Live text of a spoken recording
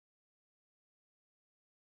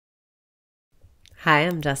Hi,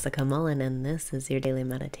 I'm Jessica Mullen, and this is your daily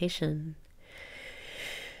meditation.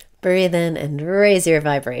 Breathe in and raise your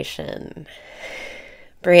vibration.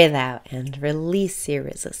 Breathe out and release your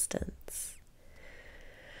resistance.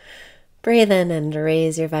 Breathe in and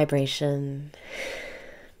raise your vibration.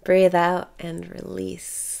 Breathe out and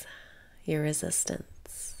release your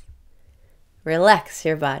resistance. Relax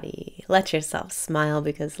your body. Let yourself smile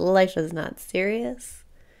because life is not serious.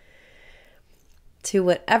 To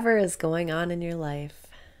whatever is going on in your life,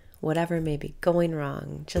 whatever may be going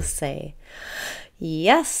wrong, just say,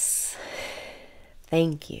 yes,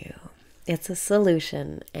 thank you. It's a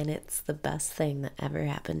solution, and it's the best thing that ever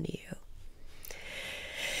happened to you.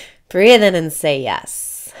 Breathe in and say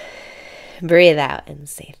yes. Breathe out and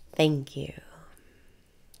say thank you.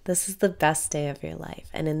 This is the best day of your life,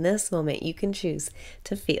 and in this moment, you can choose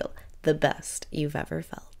to feel the best you've ever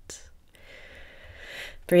felt.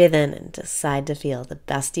 Breathe in and decide to feel the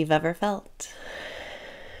best you've ever felt.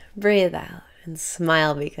 Breathe out and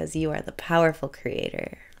smile because you are the powerful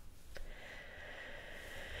creator.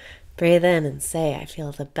 Breathe in and say, I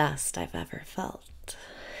feel the best I've ever felt.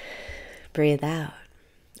 Breathe out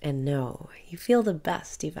and know you feel the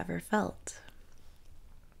best you've ever felt.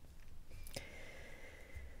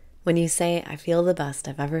 When you say, I feel the best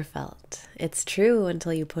I've ever felt, it's true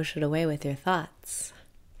until you push it away with your thoughts.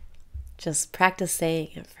 Just practice saying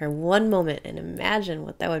it for one moment and imagine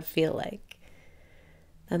what that would feel like.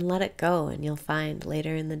 Then let it go, and you'll find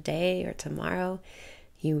later in the day or tomorrow,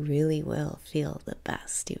 you really will feel the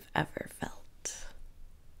best you've ever felt.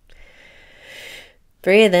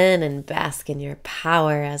 Breathe in and bask in your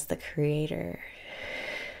power as the creator.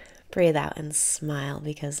 Breathe out and smile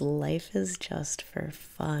because life is just for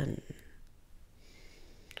fun.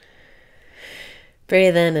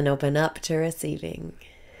 Breathe in and open up to receiving.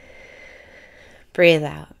 Breathe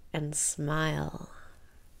out and smile.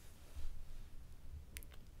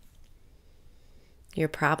 Your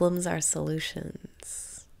problems are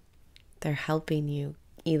solutions. They're helping you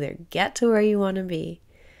either get to where you want to be,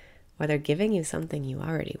 or they're giving you something you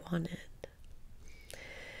already wanted.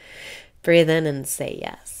 Breathe in and say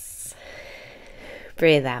yes.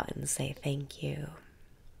 Breathe out and say thank you.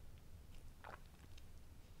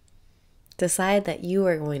 Decide that you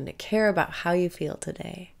are going to care about how you feel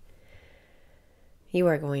today. You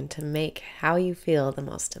are going to make how you feel the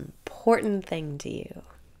most important thing to you.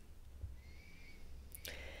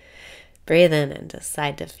 Breathe in and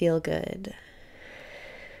decide to feel good.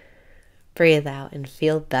 Breathe out and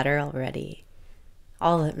feel better already.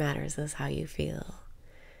 All that matters is how you feel.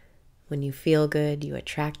 When you feel good, you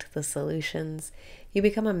attract the solutions. You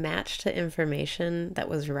become a match to information that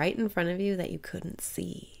was right in front of you that you couldn't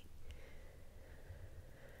see.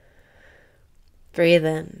 Breathe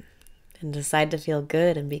in and decide to feel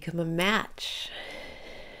good and become a match.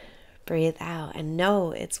 Breathe out and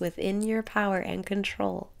know it's within your power and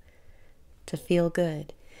control to feel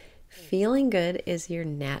good. Feeling good is your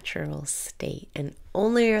natural state, and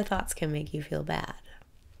only your thoughts can make you feel bad.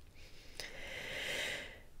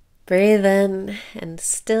 Breathe in and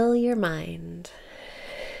still your mind.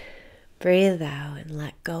 Breathe out and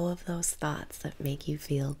let go of those thoughts that make you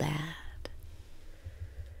feel bad.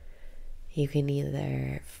 You can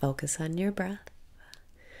either focus on your breath.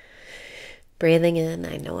 Breathing in,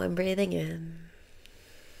 I know I'm breathing in.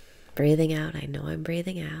 Breathing out, I know I'm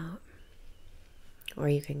breathing out. Or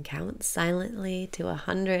you can count silently to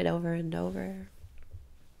 100 over and over.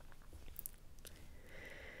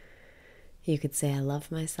 You could say, I love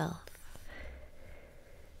myself.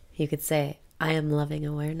 You could say, I am loving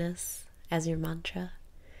awareness as your mantra.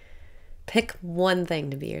 Pick one thing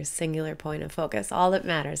to be your singular point of focus. All that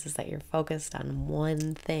matters is that you're focused on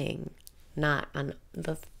one thing, not on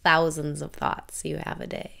the thousands of thoughts you have a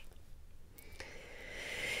day.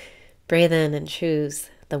 Breathe in and choose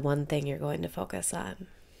the one thing you're going to focus on.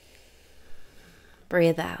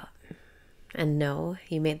 Breathe out and know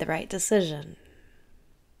you made the right decision.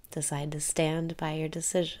 Decide to stand by your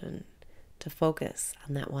decision to focus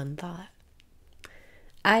on that one thought.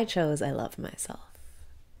 I chose I love myself.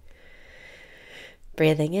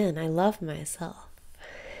 Breathing in, I love myself.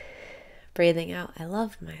 Breathing out, I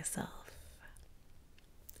love myself.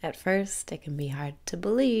 At first, it can be hard to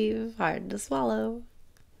believe, hard to swallow.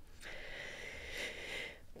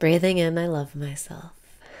 Breathing in, I love myself.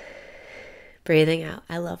 Breathing out,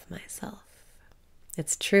 I love myself.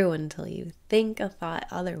 It's true until you think a thought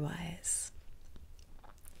otherwise.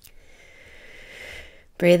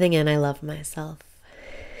 Breathing in, I love myself.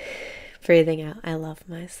 Breathing out, I love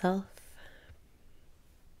myself.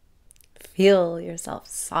 Feel yourself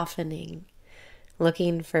softening,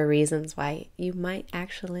 looking for reasons why you might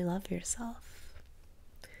actually love yourself.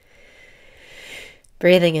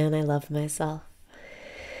 Breathing in, I love myself.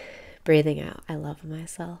 Breathing out, I love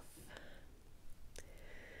myself.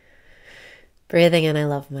 Breathing in, I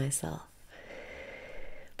love myself.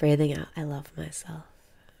 Breathing out, I love myself.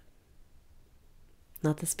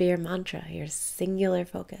 Let this be your mantra, your singular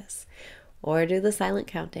focus. Or do the silent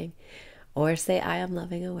counting. Or say, I am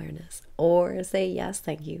loving awareness. Or say, yes,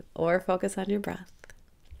 thank you. Or focus on your breath.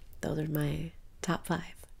 Those are my top 5.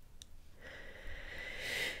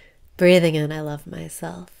 Breathing in, I love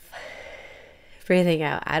myself. Breathing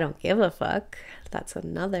out, I don't give a fuck. That's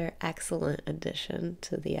another excellent addition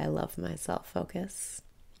to the I love myself focus.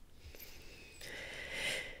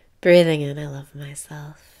 Breathing in, I love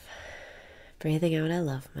myself. Breathing out, I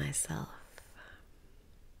love myself.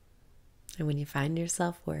 And when you find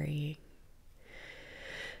yourself worrying,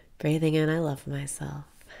 breathing in, I love myself.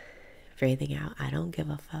 Breathing out, I don't give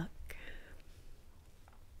a fuck.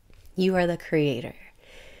 You are the creator.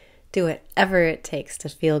 Do whatever it takes to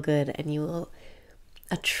feel good, and you will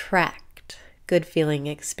attract good feeling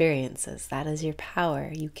experiences. That is your power.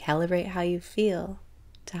 You calibrate how you feel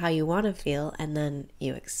to how you want to feel, and then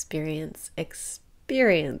you experience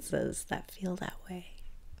experiences that feel that way.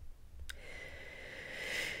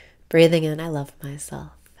 Breathing in, I love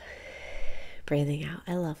myself. Breathing out,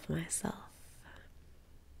 I love myself.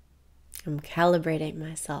 I'm calibrating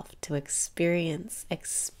myself to experience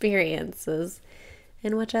experiences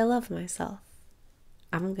in which I love myself.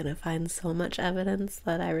 I'm going to find so much evidence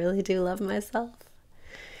that I really do love myself.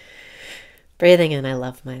 Breathing in, I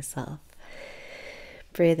love myself.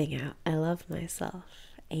 Breathing out, I love myself,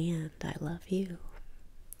 and I love you.